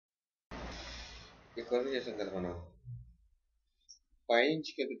ఈ కొరకు చేసాం కదా మనం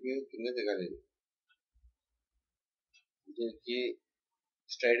పైనుంచి కింద దిగాలి దీనికి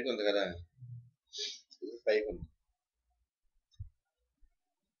స్ట్రైట్గా ఉంది కదా ఇది పైకి ఉంది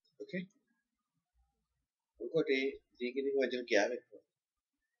ఓకే ఇంకోటి దీనికి మధ్యలో గ్యాప్ ఎక్కువ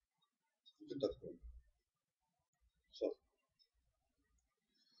ఇది తక్కువ సో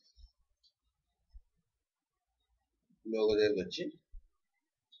లోగో దగ్గరికి వచ్చి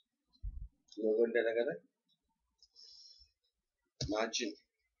లోగో అంటే కదా మార్జిన్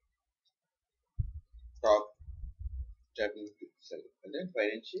టాప్ 7 పిక్సెల్ అంటే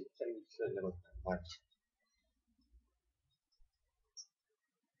పైనుంచి 7 పిక్సెల్ మార్జిన్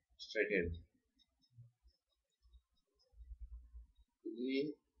స్ట్రైట్ హెడ్ ఇది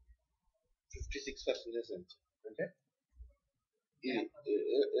 56% అంటే ఇది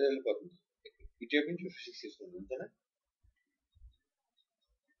వెళ్ళిపోతుంది ఇటు నుంచి 56 ఇస్తుంది అంతేనా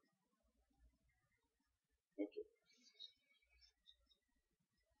ఓకే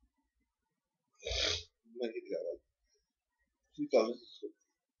మనకి ఇది కావాలి 3000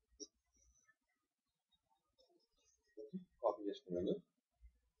 కాపీ చేసుకున్నాను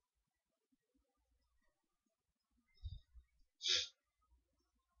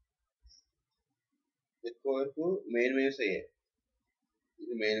ఎక్కువ వరకు మెయిన్ మెయిన్స్ అయ్యాయి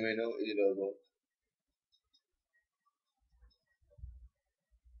ఇది మెయిన్ మెయిన్ ఇది లోగో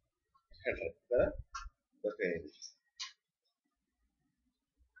హెడర్ కదా ఓకే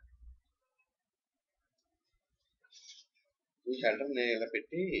ఈ హెడర్ నేను ఇలా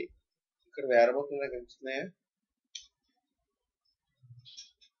పెట్టి ఇక్కడ వేరే బొక్కలు కనిపిస్తున్నాయా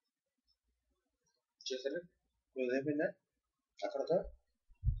చూసారా క్లోజ్ అయిపోయిందా అక్కడతో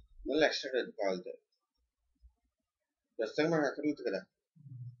మళ్ళీ ఎక్స్ట్రా కావాలి ప్రస్తుతం మనకు అక్కడ ఉంది కదా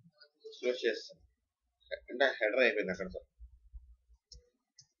క్లోజ్ చేస్తాం అంటే హెడర్ అయిపోయింది అక్కడతో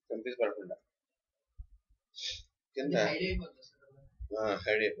కంప్లీట్ పడకుండా కింద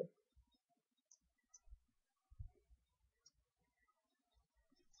హైడ్ అయిపోయింది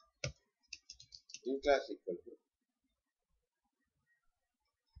in class equal to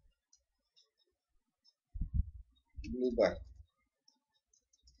blue bar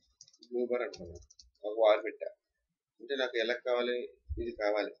అనుకున్నాను ఒక వాల్ పెట్టా అంటే నాకు ఎలా కావాలి ఇది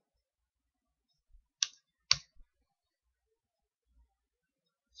కావాలి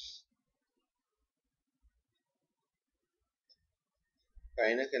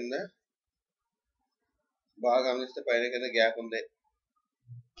పైన కింద బాగా గమనిస్తే పైన కింద గ్యాప్ ఉంది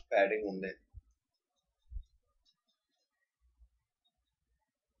ప్యాడింగ్ ఉంది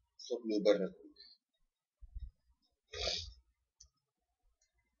so blue bar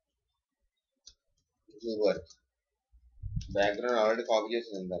background already copy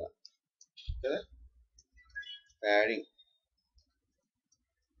చేసింది కదా ప్యాడింగ్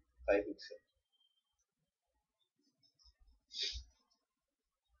 5 పిక్సెల్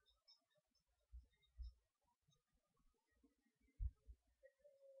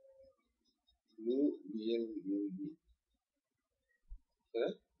బ్లూ BLUE కదా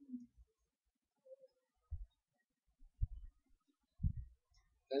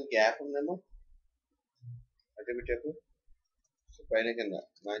గ్యాప్ ఉందేమో అటు పెట్టకు పైన కింద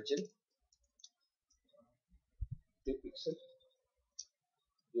మార్జిన్ 2 పిక్సెల్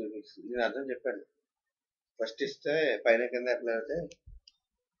నేను అర్థం చెప్పాను ఫస్ట్ ఇస్తే పైన కింద ఎట్లా అయితే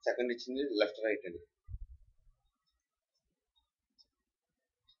సెకండ్ ఇచ్చింది లెఫ్ట్ రైట్ అని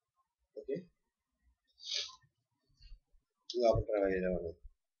ఓకే లోపల ట్రై చేద్దాం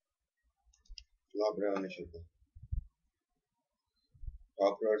లోపల ఏమన్నా చూద్దాం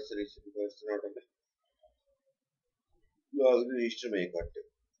టాప్ రోడ్స్ రావడం లాగిన్ రిజిస్టర్ మేకట్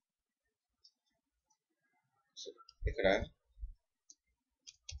ఇక్కడ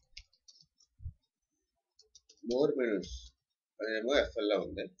మోర్ మెనూస్ అదేమో FL లో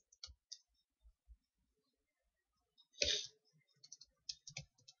ఉంది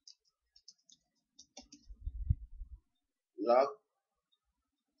లాగ్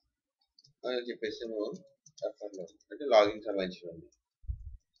అని చెప్పేసి FL లో అంటే లాగిన్ సంబంధించినది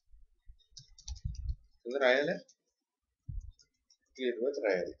కింద రాయాలి క్లియర్ గా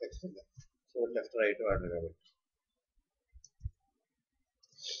రాయాలి ఖచ్చితంగా సో లెఫ్ట్ రైట్ వాడరు కాబట్టి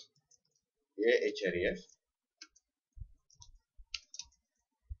HRF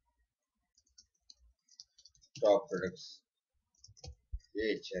టాప్ ప్రొడక్ట్స్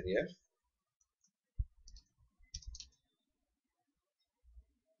HRF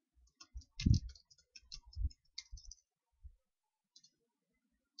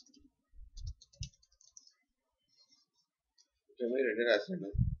రెండు రాశాను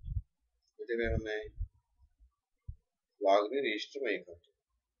ఇటు ఏమున్నాయి లాగిన్ రిజిస్టర్ మేకట్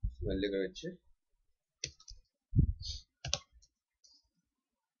మళ్ళీ ఇక్కడ వచ్చి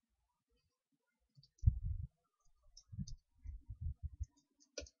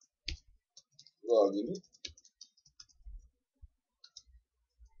లాగిన్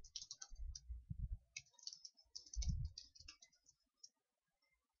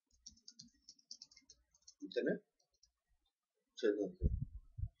ఇంతనే చూద్దాం.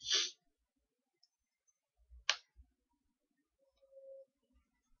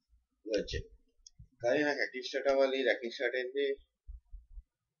 వచ్చాయి కానీ నాకు ఎక్కడ స్టార్ట్ అవ్వాలి, ఇది ఎక్కడ స్టార్ట్ అయింది.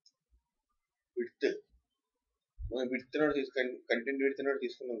 విడ్త్ మనం విడుతున్నాడు తీసుకొని కంటెంట్ విడుతున్నాడు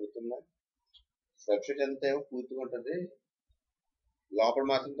తీసుకున్నాం గుర్తుందా. వెబ్సైట్ అంతా ఏమో పూర్తిగా ఉంటుంది, లోపల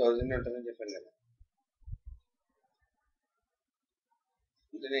మాత్రం 1000 ఉంటుందని చెప్పాను కదా.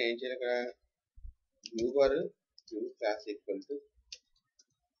 అంటే ఏం చేయాలి ఇక్కడ, blue bar class equal to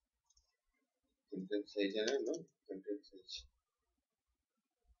content size అని కంటెంట్ సైజ్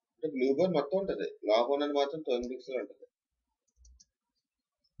అంటే బ్లూ బార్ మొత్తం ఉంటుంది, లాగ్ ఉన్నది మాత్రం 1000 పిక్సెల్ ఉంటుంది.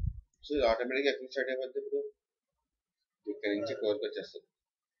 సో ఆటోమేటిక్గా ఎక్కడ స్టార్ట్ అయిపోద్ది, ఇప్పుడు ఇక్కడ నుంచి కోర్కి వచ్చేస్తుంది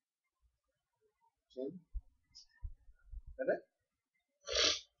కదా.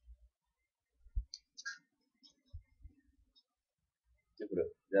 ఇప్పుడు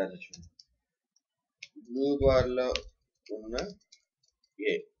చూడండి, బ్లూ బార్ లో ఉన్న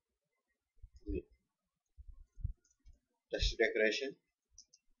ఏ టెక్స్ట్ డెకరేషన్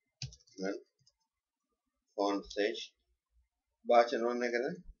ఫాంట్ సైజ్ బాగా చిన్న ఉన్నాయి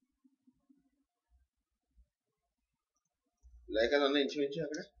కదా, లేక ఉన్నాయి ఇంచుమించు.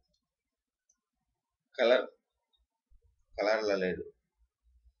 అక్కడ కలర్ లా లేదు,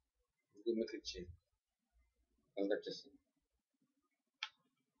 గుమ్మి క్లిక్ చేయండి, కలర్ వచ్చేస్తుంది.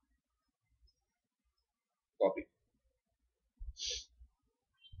 కాపీ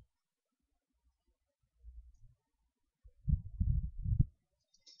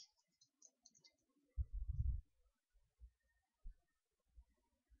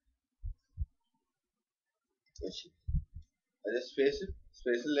వచ్చింది. అదే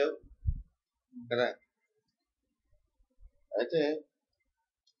స్పేస్ లేవు కదా. అయితే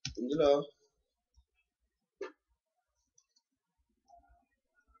ఇందులో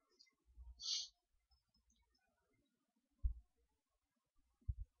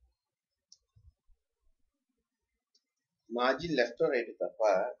మార్జిన్ లెఫ్ట్ రైట్ తప్ప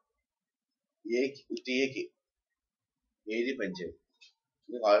ఏకి ఏది పనిచేయదు.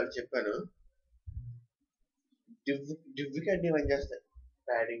 మీకు ఆల్రెడీ చెప్పాను, డివ్కి అన్ని పనిచేస్తాయి,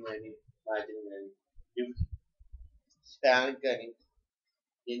 ప్యాడింగ్ కానీ మార్జిన్ కానీ డివ్ స్పాన్ కానీ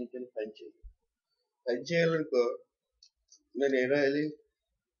దేనికని పనిచేయాలనుకో నేను ఏదో వెళ్ళి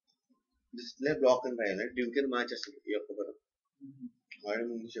డిస్ప్లే బ్లాక్ అని రాయాలి, డివ్ కింద మార్చేస్తుంది ఈ ఒక్క పదం. ఆల్రెడీ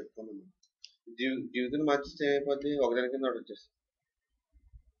ముందు చెప్పుకున్నాను, డివ్ కింద మార్చేస్తే ఏమైపోద్ది, ఒకదాని కింద ఒకటి వచ్చేస్తుంది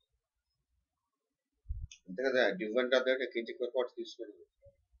అంతే కదా. డివ్ అంటే అర్థం ఎక్కించి ఒకటి తీసుకోండి,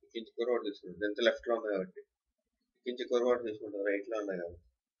 ఎక్కించి ఒకటి తీసుకుంటుంది, ఎంత లెఫ్ట్ లో ఉంది కాబట్టి ఎక్కించి ఒకటి తీసుకుంటాం, రైట్ లో ఉన్నాయి కాబట్టి.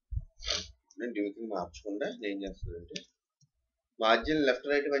 నేను డివ్ కింద మార్చకుండా నేను ఏం చేస్తానంటే మార్జిన్ లెఫ్ట్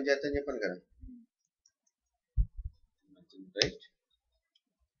రైట్ పని చేస్తాను చెప్పాను కదా, మార్జిన్ రైట్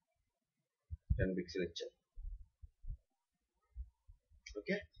 10 పిక్సెల్ ఇచ్చాను.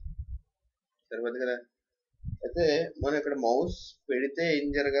 ఓకే సరిపోద్ది కదా. అయితే మనం ఇక్కడ మౌస్ పెడితే ఏం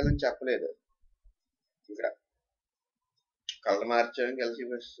జరగాలని చెప్పలేదు, ఇక్కడ కలర్ మార్చడానికి కలిసి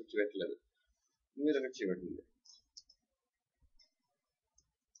స్విచ్ పెట్టలేదు, మీరు ఇక్కడ చూపెట్టింది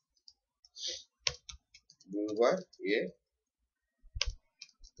బ్లూ బార్ ఏ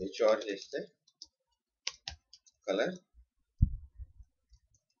హెచ్ఆర్ చేస్తే కలర్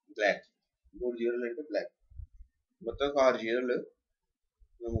బ్లాక్, 3 జీరోలు అంటే బ్లాక్, మొత్తం 6 జీరోలు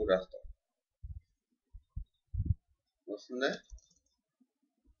 3 రాస్తాం. వస్తుందా?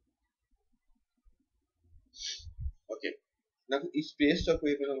 ఓకే నాకు ఈ స్పేస్ తక్కువ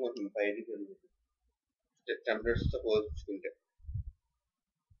అయిపోతుంది, పైకి టెంప్లెట్స్ తో పోల్చుకుంటే.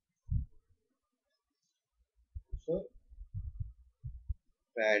 సో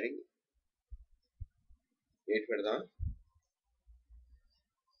ప్యాడింగ్ 8 పెడదాం.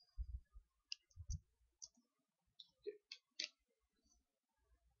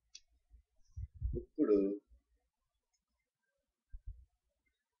 ఇప్పుడు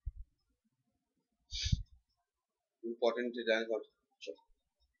ఇంపార్టెంట్ దానికి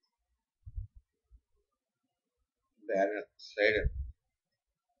బ్యానర్ స్లైడర్,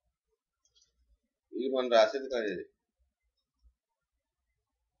 ఇది మనం రాసేది కాదు, ఇది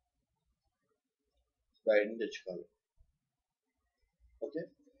బయట నుంచి తెచ్చుకోవాలి. ఓకే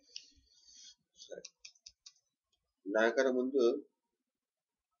సరే, దానికన్నా ముందు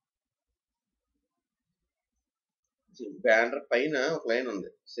బ్యానర్ పైన ఒక లైన్ ఉంది,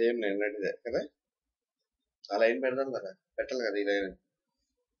 సేమ్ లైన్ లాంటిదే కదా, ఆ లైన్ పెడదాం కదా, పెట్టాలి కదా. ఈ లైన్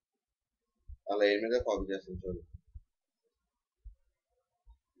ఆ లైన్ మీద కాపీ చేస్తాం చూడండి.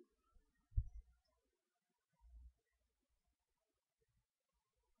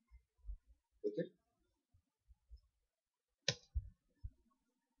 ఓకే.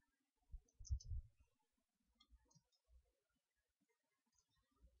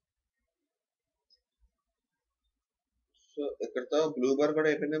 సో ఇక్కడతో బ్లూ బార్ కూడా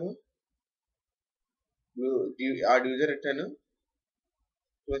అయిపోయిందేమో. ఆ డివిజన్ పెట్టాను,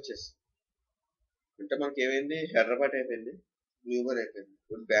 క్లోజ్ చేసి అంటే మనకి ఏమైంది, హెడర్ పార్ట్ అయిపోయింది, బ్లూ బార్ అయిపోయింది.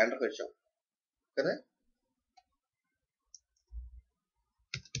 ఇప్పుడు బ్యానర్కి వచ్చాం కదా.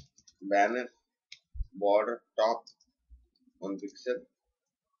 బ్యానర్ బార్డర్ టాప్ 1 పిక్సెల్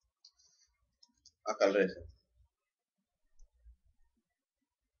ఆ కలర్ వేసాం.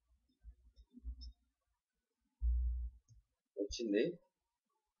 వచ్చింది.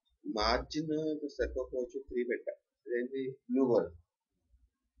 మార్జిన్ సరిపోవచ్చు, 3 పెట్టా. ఇదేంటి, బ్లూ బార్.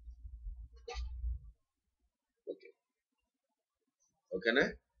 ఓకే, ఓకేనా.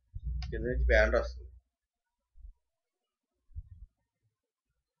 కింద నుంచి బ్యానర్ వస్తుంది.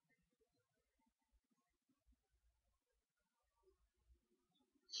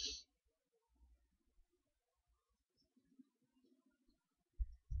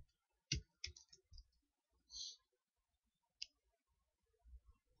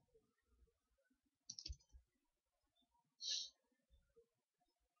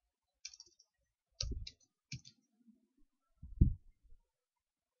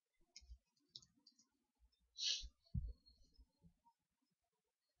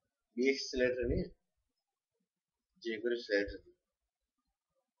 BX స్లైడర్ అని jQuery స్లైడర్.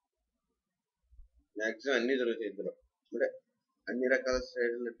 మ్యాక్సిమం అన్ని దొరుకుతాయి ఇందులో. అంటే అన్ని రకాల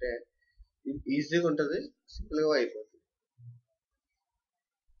స్లైడర్లు అంటే ఈజీగా ఉంటుంది, సింపుల్గా అయిపోతుంది.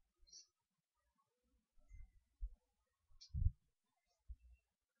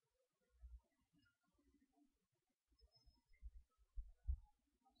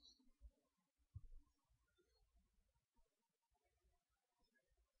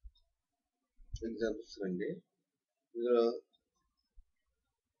 ఎగ్జాంపుల్స్ అండి. ఇందులో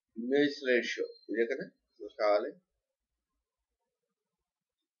ఇమేజ్ స్లైడ్ షో ఇదే కదా మనకు కావాలి.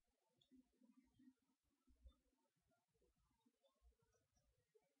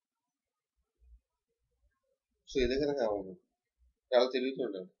 సో ఇదే కదా కావాలి. చాలా తిరుగుతూ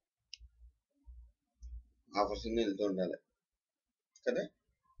ఉండాలి, ఆఫర్స్ వెళ్తూ ఉండాలి కదా.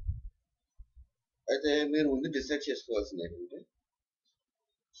 అయితే మీరు ముందు డిసైడ్ చేసుకోవాల్సింది ఏంటంటే,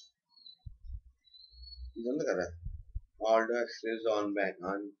 ఇది ఉంది కదా, aldo express on back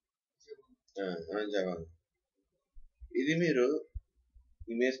on Java. ఇది మీరు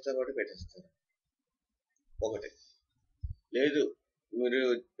ఇమేజ్తో పాటు పెట్టేస్తారు ఒకటి. లేదు, మీరు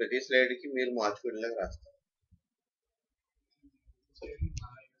ప్రతి స్లైడ్కి మీరు మార్చుకునేలాగా రాస్తారు.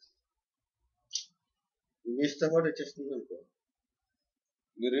 ఇమేజ్తో పాటు వచ్చేస్తుంది అనుకో,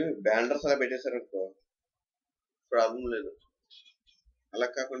 మీరు బ్యానర్స్ అలా పెట్టేశారు అనుకో, ప్రాబ్లం లేదు. అలా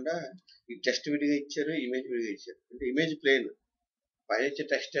కాకుండా ఈ టెక్స్ట్ విడిగా ఇచ్చారు, ఇమేజ్ విడిగా ఇచ్చారు. అంటే ఇమేజ్ ప్లేన్, పైన ఇచ్చే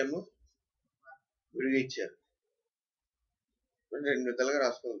టెక్స్ట్ ఏమో విడిగా ఇచ్చారు. రెండు విధాలుగా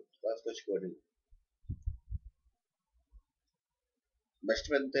రాసుకోవచ్చు. బెస్ట్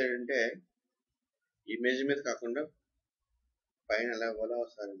పెద్ద ఏంటంటే ఇమేజ్ మీద కాకుండా పైన ఎలా ఇవ్వాలో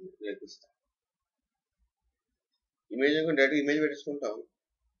ఒకసారి నేర్పిస్తాం. ఇమేజ్ డైరెక్ట్ ఇమేజ్ పెట్టేసుకుంటాం,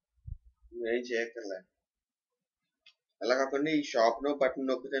 ఏం చేయక్కర్లే. అలా కాకుండా ఈ షాప్ నో బటన్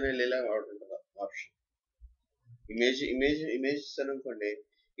నొక్కితేనే వెళ్ళేలా ఉంటుంది ఆప్షన్. ఇమేజ్ అనుకోండి,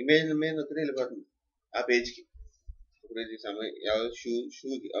 ఇమేజ్ మీద నొక్కితే వెళ్ళిపోతుంది ఆ పేజ్కి. ఇప్పుడు ఇది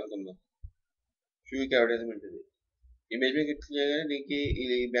షూకి అనుకుందాం, షూకి అడ్వర్టైజ్మెంట్ ఇది. ఇమేజ్ మీద క్లిక్ చేయగానే నీకు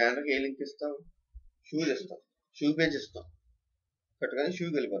ఈ బ్యానర్కి ఏ లింక్ ఇస్తాం, షూస్ ఇస్తాం, షూ పేజ్ ఇస్తాం, కట్టుగానే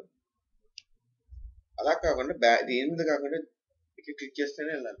షూకి వెళ్ళిపోతాం. అలా కాకుండా దీని మీద కాకుండా ఇక్కడ క్లిక్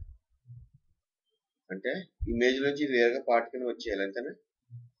చేస్తేనే వెళ్ళాలి. అంటే ఇమేజ్ నుంచి ఇది వేరేగా పార్ట్ కింద వచ్చేయాలి, అంతేనా.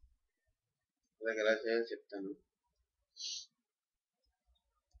 అలాగే ఎలా చేయాలో చెప్తాను.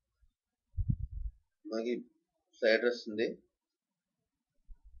 మనకి స్లైడర్ వస్తుంది,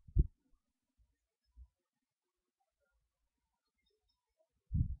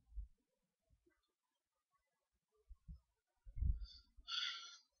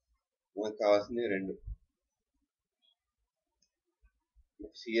 మనకు కావాల్సింది రెండు,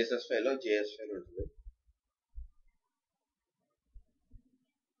 సిఎస్ఎస్ ఫైల్, జేఎస్ ఫైల్ ఉంటుంది.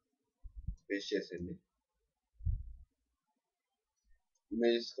 పేస్ట్ చేసేయండి.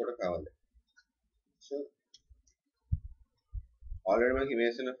 ఇమేజెస్ కూడా కావాలి. సో ఆల్రెడీ మనకి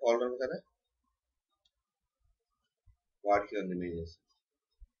ఇమేజ్ అనే ఫోల్డర్ ఉంది కదా, వాటికి ఉంది ఇమేజెస్.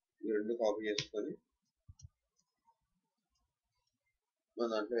 ఈ రెండు కాపీ చేసుకొని మన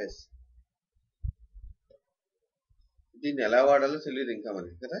దాంట్లో వేస్తాం. దీన్ని ఎలా వాడాలో తెలియదు ఇంకా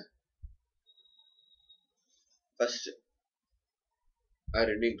మనకి కదా. ఫస్ట్ ఆ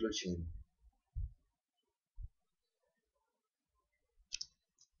రెండు ఇంక్లూడ్ చేయండి.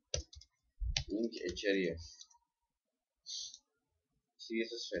 link href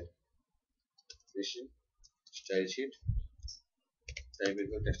css file session style sheet type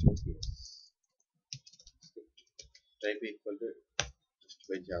equal text by cs type equal to text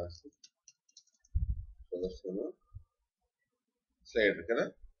by javascript slider కదా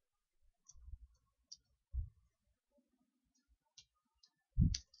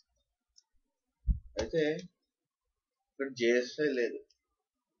అయితే ఇక్కడ జేఎస్ఐ లేదు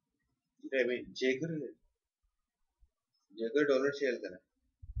అంటే jQuery లేదు jQuery డౌన్లోడ్ చేయాలి కదా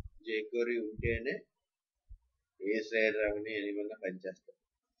jQuery ఉంటేనే ఏ స్లైడర్ అవన్నీ ఏమైనా పనిచేస్తాయి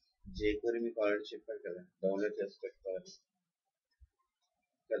jQuery మీకు ఆల్రెడీ చెప్పారు కదా డౌన్లోడ్ చేసి పెట్టుకోవాలి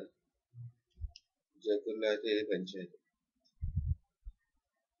కదా jQueryలో అయితే ఏది పనిచేయదు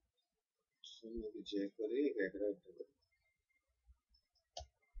సో మీకు jQuery ఎక్కడ ఉంటుంది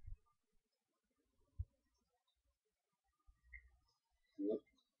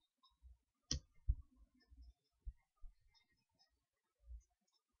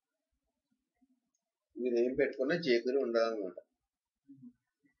మీరు ఏం పెట్టుకున్నా jQuery ఉండాలన్నమాట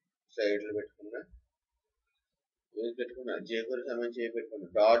సైడ్లు పెట్టుకున్నా ఏది పెట్టుకున్నా jQuery సంబంధించి ఏది పెట్టుకున్నా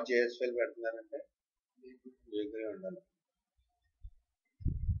డాట్ జేఎస్ ఫైల్ పెడుతున్నారంటే jQuery ఉండాలి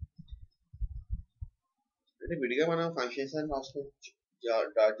అంటే విడిగా మనం ఫంక్షన్స్ అని రాసుకోవచ్చు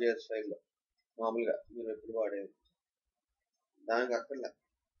డాట్ జేఎస్ ఫైల్లో మామూలుగా మీరు ఎప్పుడు వాడేది దానికి అక్కర్లే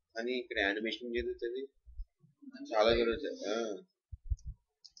కానీ ఇక్కడ యానిమేషన్ జరుగుతుంది చాలా జరుగుతుంది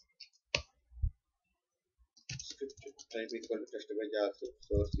script type equal to test by JavaScript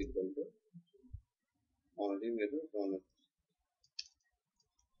source equal to already మీరు డౌన్లోడ్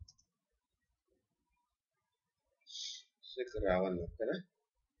ఇక్కడ రావాలి కదా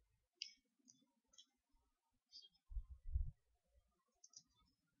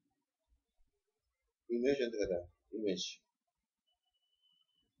ఇమేజ్ ఉంది కదా ఇమేజ్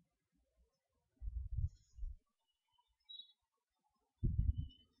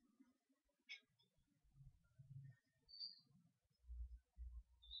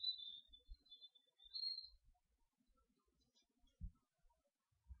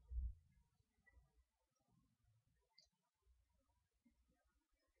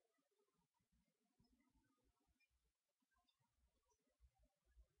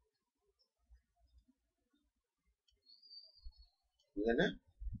ఇదేనా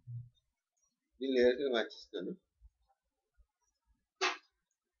దీన్ని లేయర్కి మార్చిస్తాను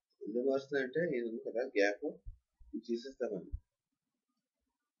ఎందుకు వస్తుందంటే ఇది ఉంది కదా గ్యాప్ ఇది తీసేస్తామని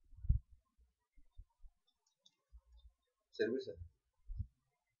సరే సార్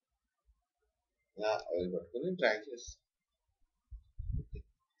అది పట్టుకొని ట్రాక్ చేస్తాం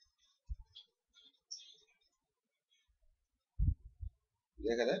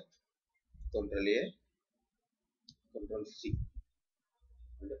ఇదే కదా కంట్రోల్ ఏ కంట్రోల్ సి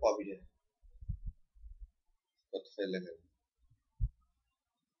అంటే కాపీ చేయాలి కొత్త ఫైల్ కదా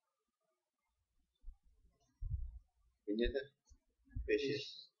ఏం చేద్దాం పేషెస్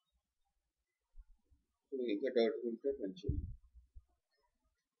ఇంకా డౌట్ ఉంటే మంచిది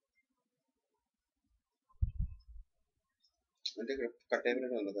అంటే ఇక్కడ కట్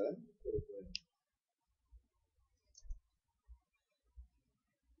అయిపోయినట్టు ఉంది కదా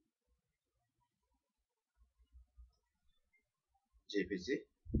జేపీసీ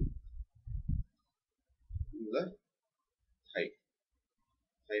ఇందులో హై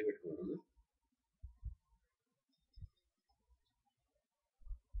పెట్టుకుంటాను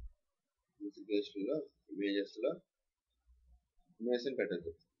లో ఇమేజెస్ లో ఇమేజ్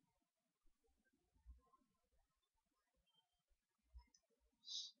పెట్టద్దు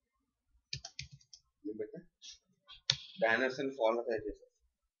బ్యానర్స్ అండ్ ఫాలోవర్స్ తయారు చేశారు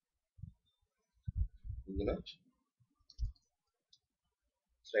ఇందులో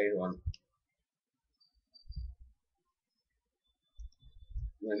స్లైడ్ 1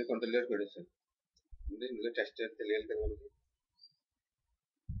 ఇవన్నీ కొంత లేరు పెట్టేస్తాను ఇందులో టెస్ట్ తెలియాలి కదా మనకి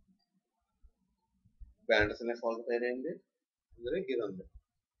బ్యానర్స్ అనే ఫాలో తయారైంది ఇందులో ఇది ఉంది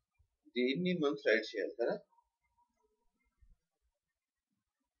దీన్ని మనం స్లైడ్ చేయాలి కదా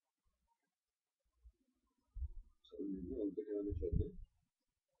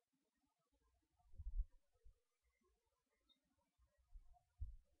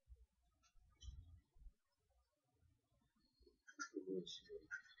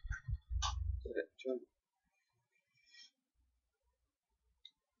చూద్దాం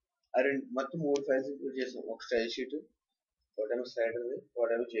మొత్తం 3 ఫైల్స్ ఇంక్లూడ్ చేసాం ఒక స్టైల్ షీట్ ఒకటేమో స్లైడర్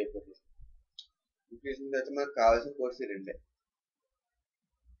ఒకటేమో jQuery చేసిన తర్వాత మనకు కావాల్సిన కోర్స్ రెండే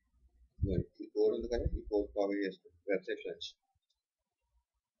ఈ కోడ్ ఉంది కదా ఈ కోడ్ కాపీ చేసుకోండి వెబ్సైట్ లో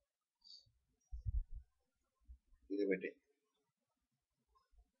ఇది పెట్టి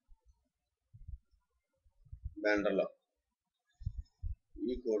బ్యానర్లో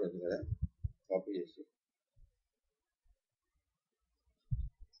ఈ కోడ్ ఉంది కదా, కాపీ చేసి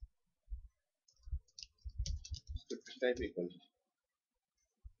స్క్రిప్ట్ టైప్ ఈక్వల్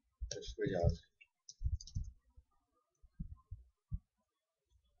జావాస్క్రిప్ట్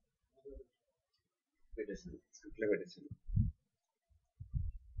పెట్టేసాను, స్క్రిప్ట్లో పెట్టేసాను.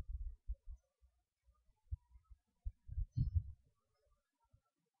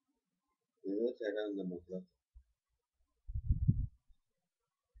 ఏదో తేడా ఉందమ్మా అక్కడ.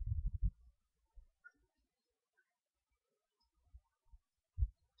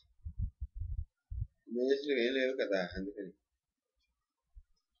 ఇమేజెస్లో ఏం లేవు కదా, అందుకని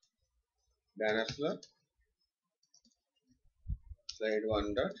బ్యానర్స్లో స్లైడ్ 1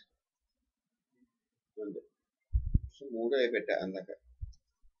 డాట్ ఉంది. సో 3 అయి పెట్టా అందాక.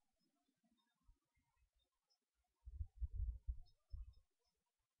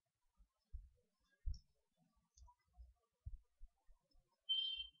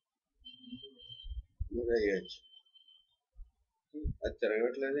 మూడు అయ్యచ్చు, అది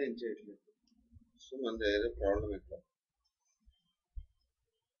తిరగట్లేదు, ఏం చేయట్లేదు. సో మనది ఏదో ప్రాబ్లం ఇక్కడ.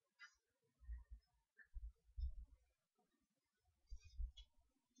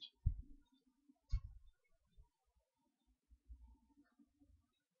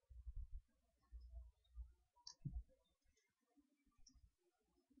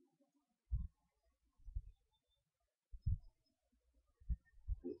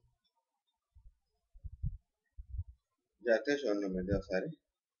 జాగ్రత్తగా చూడండి మధ్య ఒకసారి.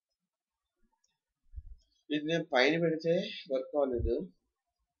 ఇది నేను పైన పెడితే వర్క్ అవ్వలేదు,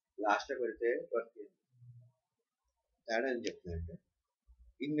 లాస్ట్లో పెడితే వర్క్ అయింది. తేడా అని చెప్తున్నానంటే,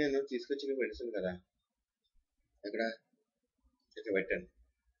 ఇది నేను తీసుకొచ్చి ఇక్కడ పెడుతుంది కదా, ఇక్కడ ఇక్కడ పెట్టాను.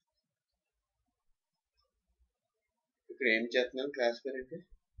 ఇక్కడ ఏం చేస్తున్నాను, క్లాస్ పేరు ఏంటి,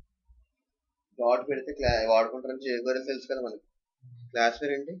 డాట్ పెడితే వాడుకుంటారని జేక్వెరీ తెలుసు కదా మనకి. క్లాస్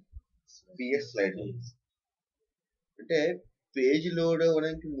పేరు ఏంటి, పిఎస్ స్లైడ్. అంటే పేజ్ లోడ్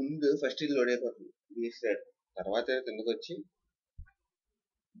అవ్వడానికి ముందు ఫస్ట్ ఇది లోడ్ అయిపోతుంది బిఎస్ స్లైడ్, తర్వాత కిందకు వచ్చి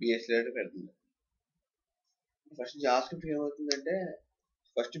బిఎస్ స్లైడ్ పెడుతుంది. ఫస్ట్ జావాస్క్రిప్ట్ ఏమవుతుందంటే,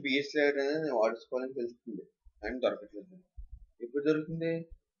 ఫస్ట్ బిఎస్ స్లైడ్ అనేది వాడుకోవాలని తెలుస్తుంది, అని దొరకట్లేదు. ఎప్పుడు దొరుకుతుంది,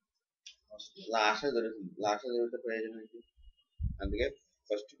 లాస్ట్లో దొరుకుతుంది. లాస్ట్లో దొరికితే ప్రయోజనం ఏంటి, అందుకే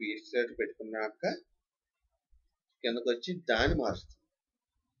ఫస్ట్ బిఎస్ స్లైడ్ పెట్టుకున్నాక కిందకు వచ్చి దాన్ని మారుస్తుంది.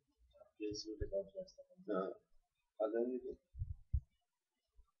 అదే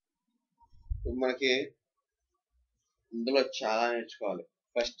మనకి ఇందులో చాలా నేర్చుకోవాలి.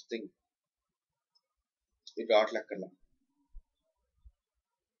 ఫస్ట్ థింగ్ ఈ డాట్ లెక్కల్లో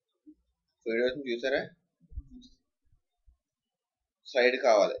వీడియో చూసారా, స్లైడ్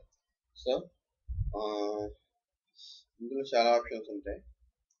కావాలి. సో ఇందులో చాలా ఆప్షన్స్ ఉంటాయి,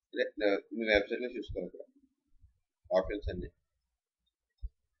 మీ వెబ్సైట్లో చూసుకోవాలి. ఇక్కడ ఆప్షన్స్ అన్ని,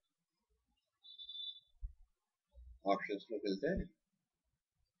 ఆప్షన్స్లోకి వెళ్తే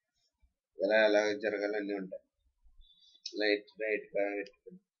ఎలా జరగాలి అన్నీ ఉంటాయి. రైట్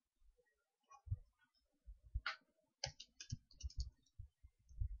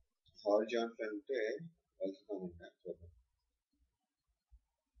హారిజాంటల్ అంటే వెళ్తూ ఉంటాయి.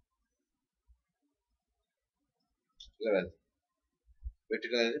 ఇలా వెళ్తుంది,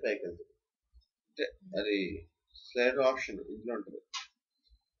 వెర్టికల్ అయితే పైకి వెళ్తుంది. అంటే అది స్లైడర్ ఆప్షన్ ఇందులో ఉంటుంది.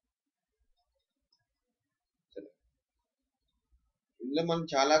 ఇందులో మనం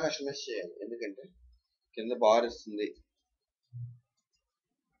చాలా కస్టమైజ్ చేయాలి, ఎందుకంటే కింద బార్ ఇస్తుంది,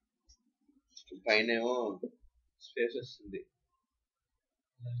 పైన ఏమో స్పేస్ వస్తుంది.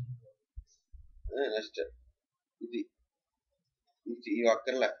 నెక్స్ట్ ఇది ఇవి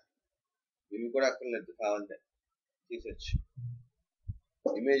అక్కర్లే, ఇవి కూడా అక్కర్లేదు, కావాలంటే తీసేచ్చు.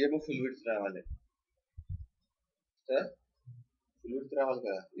 ఇమేజ్ ఏమో ఫుల్ విడ్త్ రావాలి కదా, ఫుల్ విడ్త్ రావాలి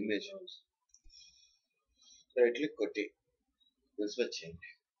కదా ఇమేజ్. రైట్ క్లిక్ కొట్టి ఇన్స్పెక్ట్ చేయండి.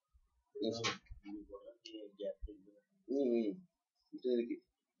 దీనికి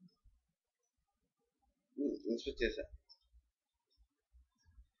ఇన్స్పెక్ట్ చేసా.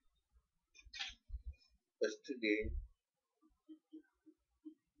 ఫస్ట్ ఇది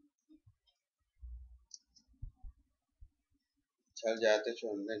చాలా జాగ్రత్తగా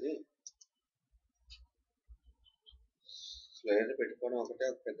చూడండి. అది స్లైడ్ పెట్టుకోవడం ఒకటే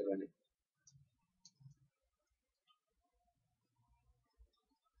ఒక పెద్ద పని.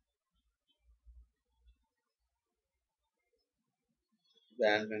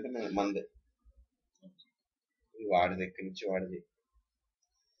 బ్యాండ్ అంటే మంది, ఇది వాడిది, ఎక్కడి నుంచి వాడిది.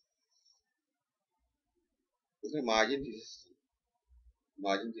 మార్జిన్ తీసేస్తాను,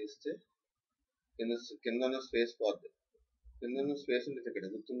 మార్జిన్ తీస్తే కింద ఉన్న స్పేస్ పోద్ది. కింద ఉన్న స్పేస్ ఉంది ఇక్కడ,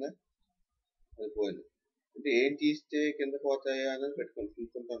 గుర్తుందా, అది పోయింది. అంటే ఏం తీస్తే కింద పోతాయా అనేది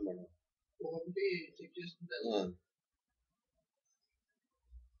చూసుకుంటాం మనం. ఆ,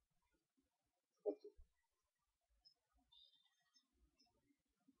 ఓకే.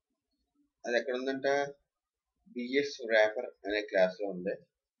 అది ఎక్కడ ఉందంట? బిఎస్ ర్యాపర్ అనే క్లాస్ లో ఉంది.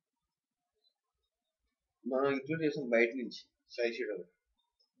 మనం ఇంక్లూడ్ చేసాం బయట నుంచి స్టైల్ షీట్ ఒకటి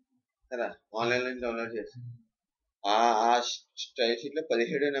కదా, ఆన్లైన్ లో డౌన్లోడ్ చేసాం. ఆ స్టైల్ షీట్ లో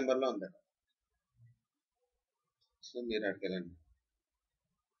 17 నెంబర్లో ఉంది. సో మీరు అడగలండి.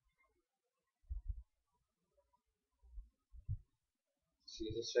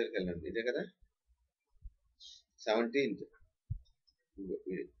 సీరియస్ స్టైల్కి వెళ్ళండి, ఇదే కదా 17th.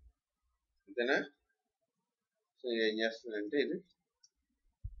 అంతేనా? సో ఏం చేస్తుందంటే ఇది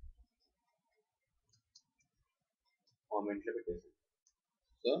కామెంట్ లో పెట్టేసి,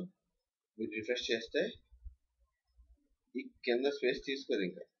 సో మీరు రిఫ్రెష్ చేస్తే ఈ కింద స్పేస్ తీసుకోదు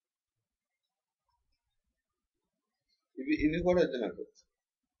ఇంకా. ఇవి కూడా వద్దు నాకు.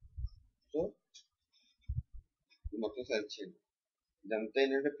 సో మొత్తం సెర్చ్ చేయండి. ఇదంతా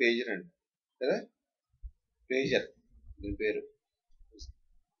ఏంటంటే పేజర్ అండి కదా, పేజర్ దీని పేరు.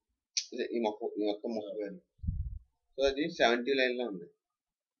 ఈ మొత్తం మొక్క పేరు. సో అది 70 లైన్లో ఉంది.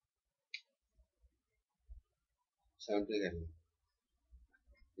 70 లైన్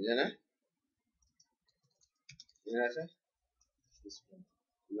ఇదేనా? ఇదేనా సార్?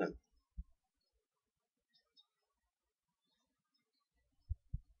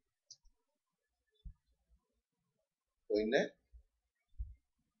 పోయిందా?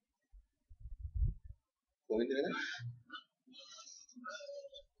 పోయింది కదా,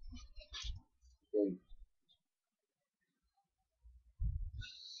 పోయింది.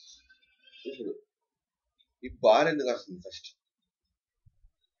 ఇప్పుడు ఈ బార్ ఎందుకు వస్తుంది ఫస్ట్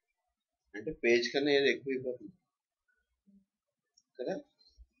అంటే పేజ్ కన్నా ఏదో ఎక్కువ అయిపోతుంది కదా.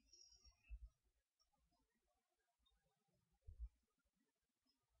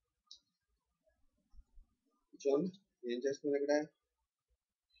 చూడండి ఏం చేస్తున్నారు ఇక్కడ.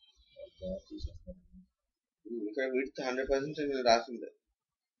 ఇక్కడ విడ్త్ 100% రాసింది.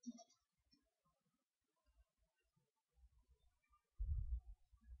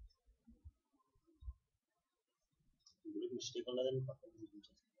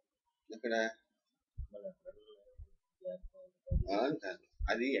 ఇక్కడ కాదు,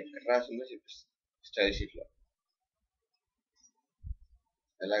 అది ఎక్కడ రాసిందో చూపిస్తుంది స్టైల్ షీట్ లో.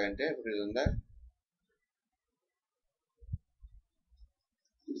 ఎలాగంటే ఇప్పుడు ఇది ఉందా,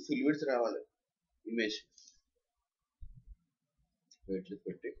 ఫుల్ విడ్త్ రావాలి ఇమేజ్. వెయిట్లు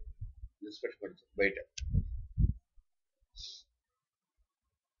పెట్టి పెట్టుకోవచ్చు బయట.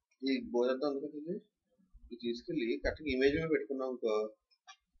 ఈ బోధంతా ఉంది కదా, ఇది తీసుకెళ్ళి కరెక్ట్గా ఇమేజ్ మీద పెట్టుకున్నాం అనుకో,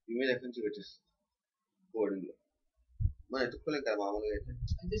 ఇమేజ్ ఎక్కడి నుంచి పెట్టేస్తుంది కోడింగ్ లో. మనం ఎత్తుక్కోలేం కదా మామూలుగా అయితే.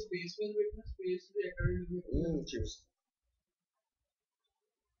 చూపిస్తుంది.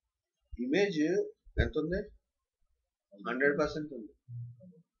 ఇమేజ్ ఎంత ఉంది? 100% ఉంది.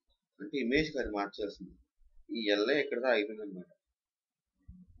 అంటే ఇమేజ్ కాదు మార్చాల్సింది, ఈ ఎల్ఐ ఎక్కడదో అయిపోయింది అనమాట.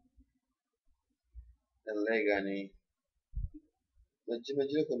 ఎల్ఐ కానీ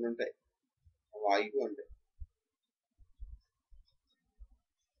మధ్యలో కొన్ని ఉంటాయి, అవి ఆగిపో ఉంటాయి.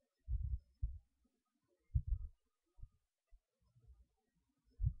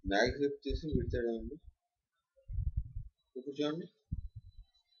 మ్యాక్సిఫ్ చేసి విడిచాడండి. ఇప్పుడు చూడండి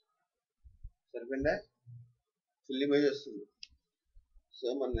సరిపోయిందా, ఫుల్ ఇమేజ్ వస్తుంది. సో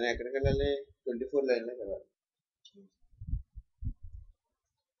మనం ఎక్కడికి వెళ్ళాలి, 24 లైన్లోకి వెళ్ళాలి.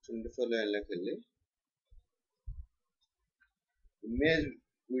 24 లైన్లోకి వెళ్ళి ఇమేజ్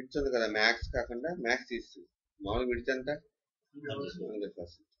విడ్త్ ఉంది కదా, మ్యాక్స్ కాకుండా మ్యాక్స్ తీస్తుంది. మామూలు విడ్త్ ఎంత?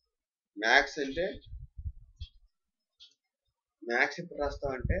 100%. మ్యాక్స్ అంటే మ్యాక్స్ ఎప్పుడు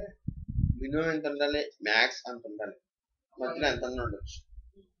రాస్తామంటే మినిమం ఎంత ఉండాలి, మ్యాక్స్ అంత ఉండాలి, మధ్యలో ఎంత ఉండొచ్చు.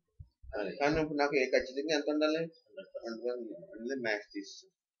 కానీ ఇప్పుడు నాకు ఖచ్చితంగా ఎంత ఉండాలి, అందులో మ్యాక్స్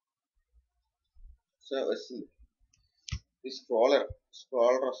తీస్తుంది. సో వస్తుంది ఈ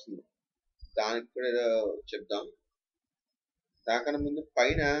స్క్రోలర్ వస్తుంది. దానికి కూడా ఏదో చెప్దాం. దానికన్నా ముందు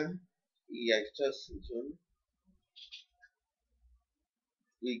పైన ఈ ఎక్స్ట్రా చూడండి,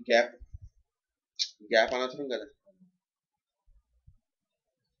 ఈ గ్యాప్ అనవసరం కదా.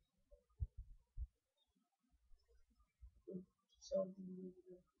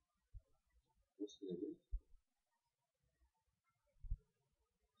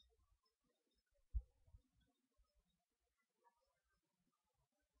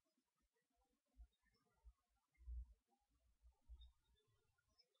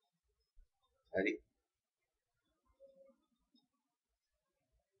 అది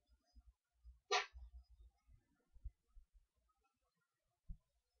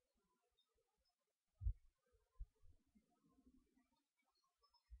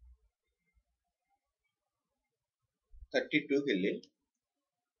 32కి వెళ్ళి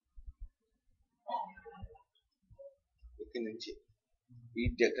ఇక్కడ నుంచి ఈ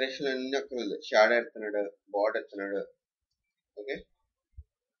డెకరేషన్ అన్ని అక్కడ షాడో ఎడుతున్నాడు, బార్డర్ ఎడుతున్నాడు, ఓకే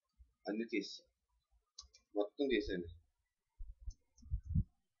అన్ని తీస్తా, మొత్తం తీసేయండి,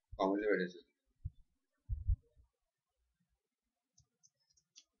 కామెంట్లో పెట్టేసి.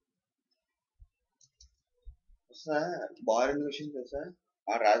 బార్ అనే విషయం తెలుసా,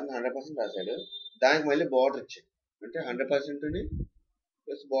 ఆ రాసిన 100% రాశాడు, దానికి మళ్ళీ బార్డర్ ఇచ్చాడు, అంటే 100%ని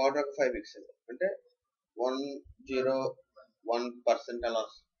ప్లస్ బార్డర్ ఒక 5 పిక్సెల్, అంటే 101% అలా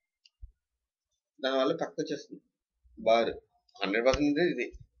వస్తుంది. దానివల్ల తక్కువ వచ్చేస్తుంది బార్. 100% ఇది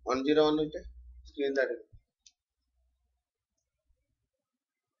 101 అంటే స్క్రీన్ దాటి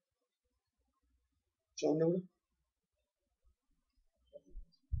చూడండి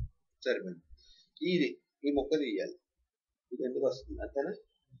సరిపోయింది. ఇది ఈ మొక్క తీయాలి, ఇది ఎందుకు వస్తుంది అంతేనా.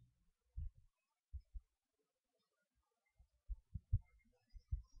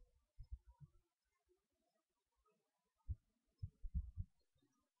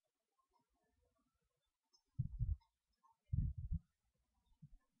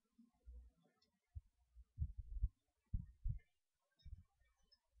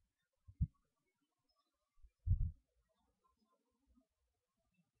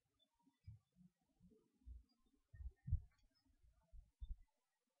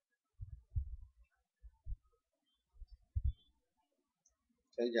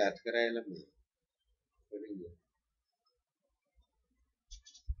 చాలా జాగ్రత్తగా రాయాలమ్మా కోడింగ్.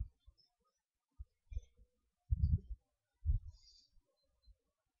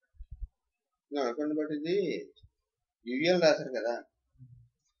 అనుకోండి, బట్ ఇది యూఎల్ రాశారు కదా,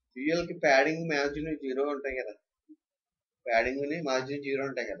 యూఎల్ కి ప్యాడింగ్ మార్జిన్ 0 ఉంటాయి కదా, ప్యాడింగ్ ని మార్జిన్ 0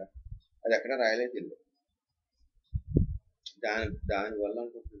 ఉంటాయి కదా, అది ఎక్కడ రాయలేదు ఇల్లు, దానివల్ల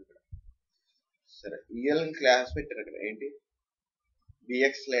అనుకుంటున్నాను ఇక్కడ. సరే, యూఎల్ క్లాస్ పెట్టారు అక్కడ, ఏంటి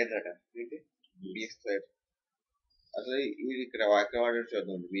బిఎక్స్ స్లైడర్ అట, ఏంటి బిఎక్స్ స్లైడర్, అసలు ఇది ఇక్కడ వాక్య వాడారు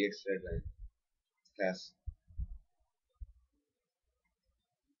చూద్దాం, bx slider class.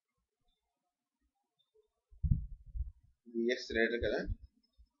 Bx slider కదా,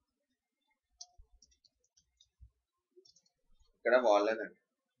 ఇక్కడ వాడలేదండి.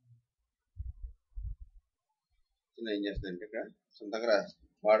 ఏం చేస్తుందంటే ఇక్కడ సొంతంగా రాస్తాను,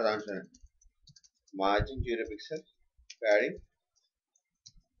 వాడు దాంట్లో margin 0 pixel, padding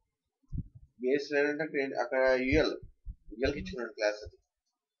bx slider అంటే అక్కడ యూఎల్కి ఇచ్చుకున్నాడు క్లాస్, అది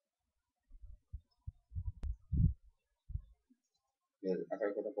లేదు అక్కడ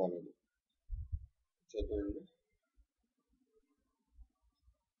కూడా పోలేదు. చూద్దామండి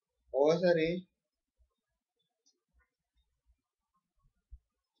ఓసారి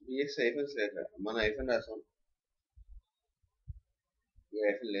బిఎక్స్ ఐఫోన్స్ లేదు, మన ఐఫోన్ రాసాం, ఈ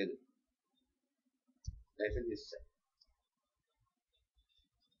ఐఫోన్ లేదు, ఐఫోన్ తీస్తా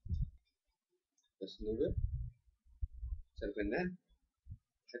వస్తుంది సరిపోయిందా.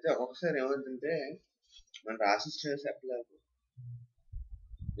 అయితే ఒక్కొక్కసారి ఏమవుతుందంటే మనం రాసిన స్టైల్స్ అప్లై అవుతుంది,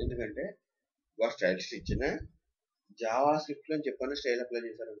 ఎందుకంటే ఒక స్టైల్స్ ఇచ్చిన జావా స్క్రిప్ట్ లో చెప్పిన స్టైల్ అప్లై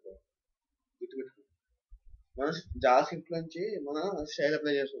చేశారనుకో, గుర్తుపెట్టుకో, మనం జావా స్క్రిప్ట్ నుంచి మనం స్టైల్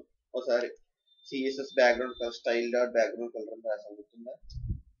అప్లై చేస్తాం ఒకసారి, CSS background colour style dot background colour అని రాసాం, గుర్తుందా.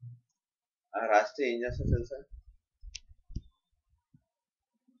 అలా రాస్తే ఏం చేస్తాం తెలుసా,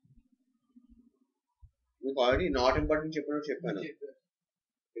 మీకు ఆల్రెడీ నాట్ ఇంపార్టెంట్ చెప్పాను,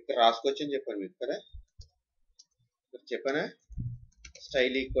 ఇక్కడ రాసుకోవచ్చు అని చెప్పాను మీకు కదా, ఇక్కడ చెప్పానా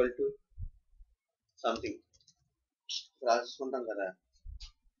స్టైల్ ఈక్వల్ టు సంథింగ్ రాసుకుంటాం కదా,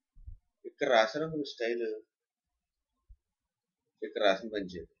 ఇక్కడ రాసాను మీకు స్టైల్, ఇక్కడ రాసిన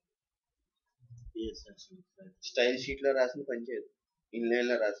పని చేయదు, స్టైల్ షీట్ లో రాసిన పని చేయదు, ఇన్లైన్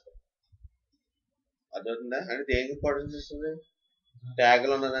లో రాస్తాం, అదవుతుందా. అంటే దేనికి ఇంపార్టెన్స్ ఇస్తుంది, ట్యాగ్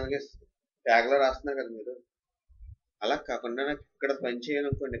లో ఉన్నదానికి ఇస్తుంది, ట్యాగ్ లో రాస్తున్నారు కదా మీరు, అలా కాకుండా నాకు ఇక్కడ పని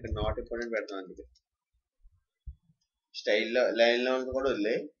చేయాలనుకోండి, ఇక్కడ నాట్ ఇంపార్టెంట్ పెడతాం, అందుకే స్టైల్లో లైన్ లో కూడా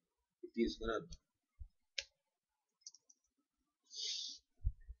వదిలే తీసుకుని వద్దాం.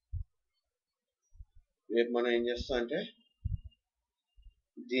 రేపు మనం ఏం చేస్తాం అంటే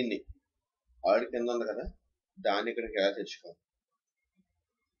దీన్ని ఆల్రెడీ కింద ఉంది కదా, దాన్ని ఇక్కడికి ఎలా తెచ్చుకోవాలి,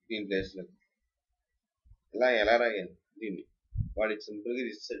 దీని ప్లేస్ లో ఇలా ఎలా రాయాలి దీన్ని, వాడికి సింపుల్ గా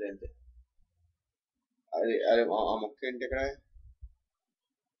ఇస్తాడు అంతే. అది అది ఆ మొక్క ఏంటి ఇక్కడ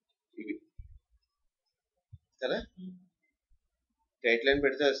ఇవి కదా, టైట్ లైన్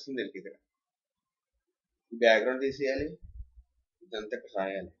పెడితే వస్తుంది ఇక్కడ, బ్యాక్గ్రౌండ్ తీసేయాలి, ఇదంతా ఇక్కడ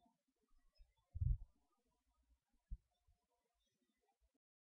రాయాలి,